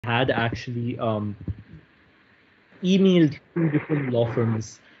had actually emailed two different law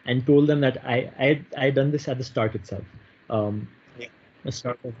firms and told them that I had done this at the start itself, um, Yeah. the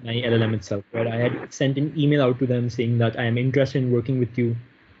start of my LLM itself, where I had sent an email out to them saying that I am interested in working with you.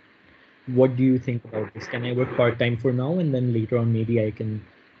 What do you think about this? Can I work part time for now, and then later on maybe I can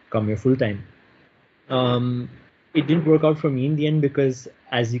come here full time? Um, it didn't work out for me in the end because,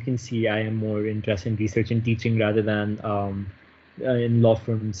 as you can see, I am more interested in research and teaching rather than in law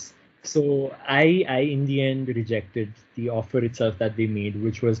firms. So I in the end rejected the offer itself that they made,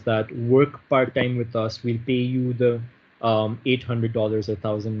 which was that work part time with us. We'll pay you the $800 or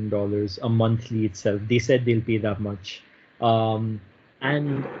 $1,000 a monthly itself. They said they'll pay that much. Um,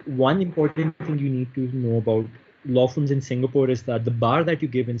 and one important thing you need to know about law firms in Singapore is that the bar that you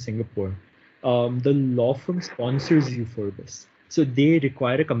give in Singapore, the law firm sponsors you for this. So they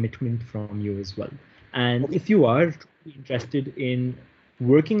require a commitment from you as well. And Okay. if you are truly interested in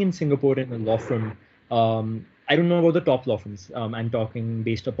working in Singapore in a law firm, I don't know about the top law firms. I'm talking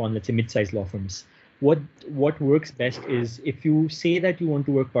based upon, let's say, mid-sized law firms. What what works best is if you say that you want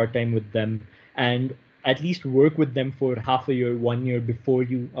to work part-time with them and at least work with them for half a year, 1 year before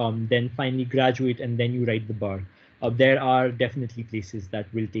you then finally graduate and then you write the bar. There are definitely places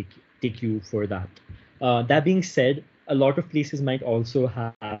that will take you for that. That being said, a lot of places might also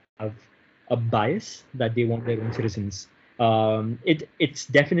have a bias that they want their own citizens. It's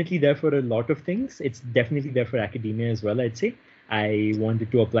definitely there for a lot of things. It's definitely there for academia as well, I'd say. I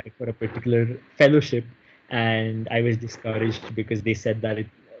wanted to apply for a particular fellowship and I was discouraged because they said that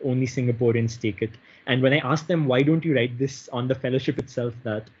only Singaporeans take it. And when I asked them, why don't you write this on the fellowship itself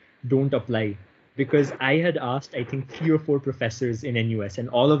that don't apply? Because I had asked, I think, 3 or 4 professors in NUS, and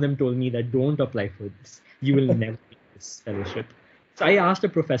all of them told me that don't apply for this. You will never get this fellowship. So I asked a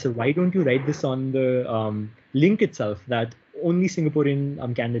professor, why don't you write this on the link itself that only Singaporean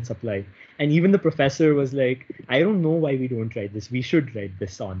candidates apply? And even the professor was like, I don't know why we don't write this. We should write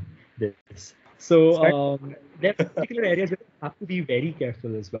this on this. So Fair. there are particular areas where you have to be very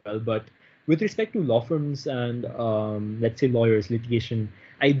careful as well. But with respect to law firms and let's say lawyers, litigation,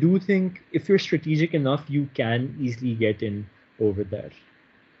 I do think if you're strategic enough, you can easily get in over there.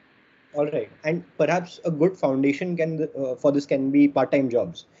 All right. And perhaps a good foundation can for this can be part-time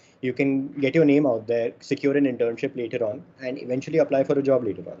jobs. You can get your name out there, secure an internship later on, and eventually apply for a job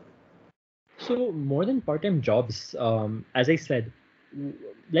later on. So more than part-time jobs, as I said,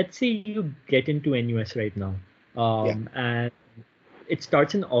 let's say you get into NUS right now, Yeah. and it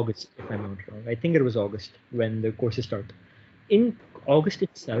starts in August, if I'm not wrong. I think it was August when the courses start. In August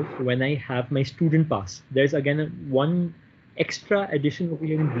itself, when I have my student pass, there's again one extra addition over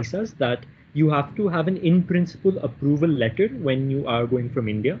here in visas that you have to have an in-principle approval letter when you are going from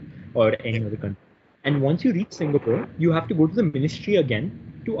India or any other country. And once you reach Singapore, you have to go to the ministry again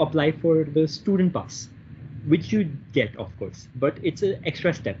to apply for the student pass, which you get, of course, but it's an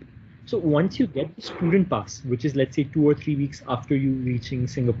extra step. So once you get the student pass, which is let's say 2 or 3 weeks after you reaching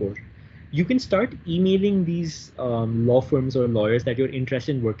Singapore, you can start emailing these law firms or lawyers that you're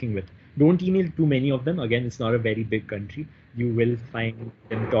interested in working with. Don't email too many of them. Again, it's not a very big country. You will find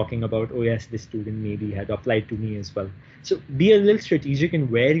them talking about, oh yes, this student maybe had applied to me as well. So be a little strategic in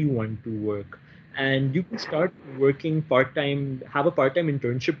where you want to work. And you can start working part time, have a part time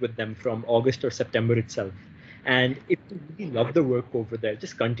internship with them from August or September itself. And if you really love the work over there,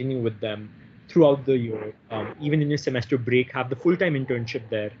 just continue with them throughout the year. Even in your semester break, have the full time internship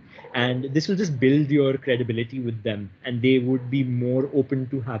there. And this will just build your credibility with them. And they would be more open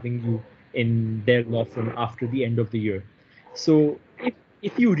to having you in their law firm after the end of the year. So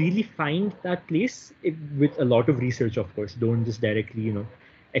if you really find that place, with a lot of research, of course, don't just directly,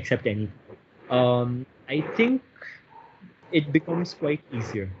 accept anything. I think it becomes quite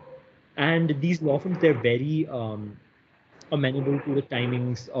easier. And these law firms, they're very amenable to the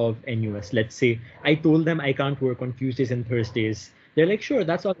timings of NUS. Let's say I told them I can't work on Tuesdays and Thursdays. They're like, sure,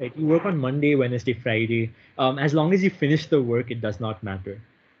 that's all right. You work on Monday, Wednesday, Friday. As long as you finish the work, it does not matter.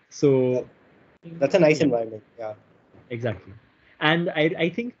 That, So, that's a nice yeah, environment. Yeah. exactly. And I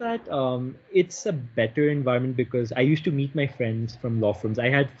think that it's a better environment because I used to meet my friends from law firms. I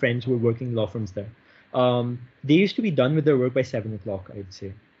had friends who were working law firms there. They used to be done with their work by 7 o'clock, I'd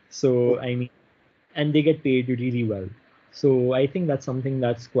say. So, Okay. I mean, and they get paid really well. So I think that's something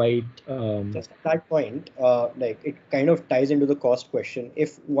that's quite Just at that point, like it kind of ties into the cost question.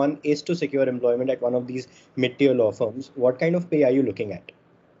 If one is to secure employment at one of these mid-tier law firms, what kind of pay are you looking at?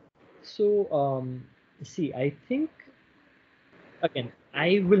 so see, I think again,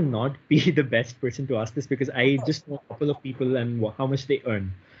 I will not be the best person to ask this because I just know a couple of people and how much they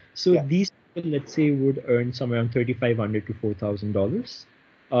earn. So Yeah. these people, let's say, would earn somewhere around $3,500 to $4,000.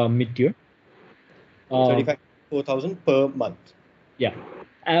 mid-tier. 35, 4,000 per month. Yeah.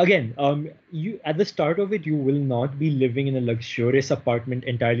 Again, you at the start of it, you will not be living in a luxurious apartment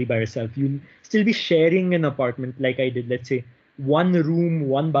entirely by yourself. You'll still be sharing an apartment like I did. Let's say one room,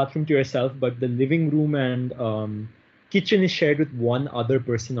 one bathroom to yourself, but the living room and kitchen is shared with one other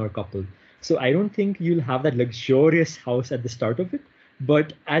person or couple. So I don't think you'll have that luxurious house at the start of it.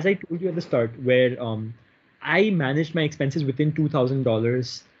 But as I told you at the start, where I managed my expenses within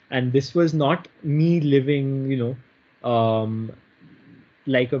 $2,000, and this was not me living,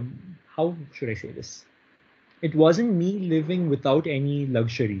 like a, how should I say this? It wasn't me living without any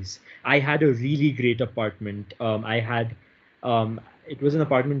luxuries. I had a really great apartment. It was an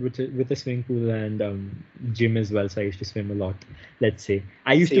apartment with a swimming pool and gym as well. So I used to swim a lot. Let's say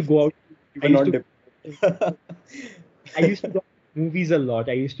I used to Safe. go out. You I were used not to I used to go to movies a lot.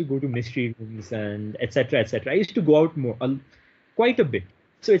 I used to go to mystery rooms and etc. etc. I used to go out quite a bit.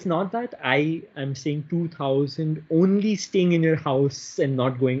 So it's not that I am saying 2000 only staying in your house and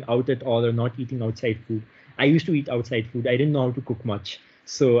not going out at all or not eating outside food. I used to eat outside food. I didn't know how to cook much.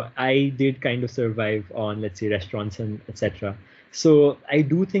 So I did kind of survive on, let's say, restaurants and etc. So I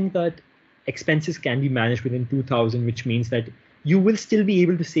do think that expenses can be managed within 2000, which means that you will still be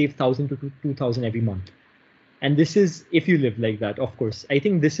able to save 1000 to 2000 every month. And this is if you live like that, of course. I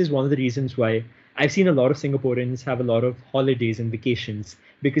think this is one of the reasons why I've seen a lot of Singaporeans have a lot of holidays and vacations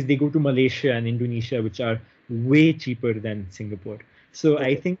because they go to Malaysia and Indonesia, which are way cheaper than Singapore. So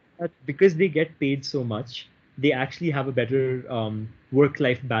I think that because they get paid so much, they actually have a better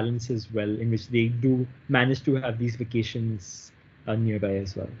work-life balance as well, in which they do manage to have these vacations nearby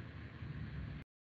as well.